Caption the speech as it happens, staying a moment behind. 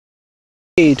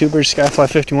Hey YouTubers,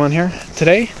 Skyfly51 here.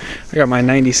 Today I got my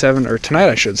 97, or tonight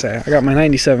I should say, I got my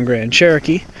 97 Grand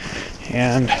Cherokee,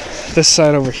 and this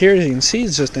side over here, as you can see,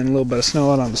 is just in a little bit of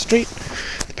snow out on the street.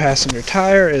 The passenger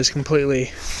tire is completely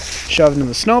shoved in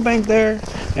the snowbank there,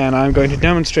 and I'm going to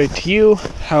demonstrate to you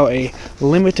how a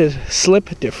limited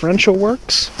slip differential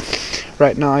works.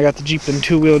 Right now I got the Jeep in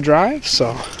two-wheel drive,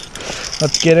 so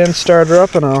let's get in, start her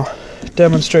up, and I'll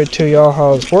demonstrate to y'all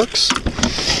how this works.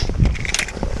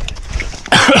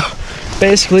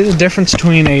 Basically, the difference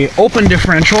between a open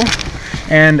differential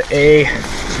and a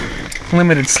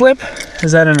limited slip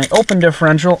is that in an open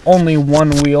differential, only one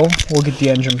wheel will get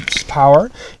the engine's power.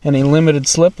 In a limited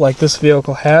slip, like this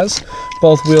vehicle has,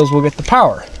 both wheels will get the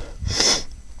power.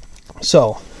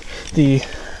 So, the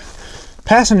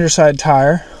passenger side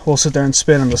tire will sit there and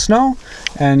spin in the snow,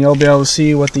 and you'll be able to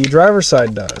see what the driver's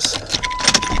side does.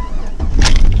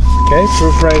 Okay,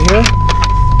 proof right here.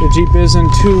 The Jeep is in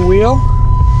two-wheel.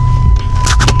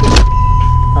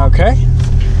 Okay,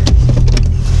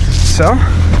 so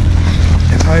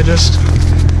if I just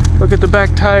look at the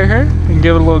back tire here and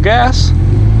give it a little gas,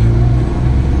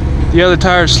 the other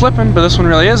tire is slipping, but this one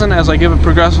really isn't. As I give it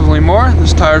progressively more,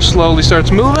 this tire slowly starts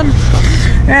moving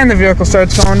and the vehicle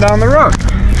starts going down the road.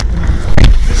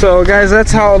 So guys,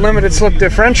 that's how a limited slip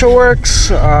differential works.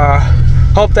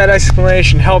 Hope that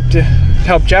explanation helped you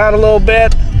out a little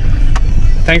bit.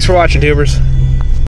 Thanks for watching, tubers.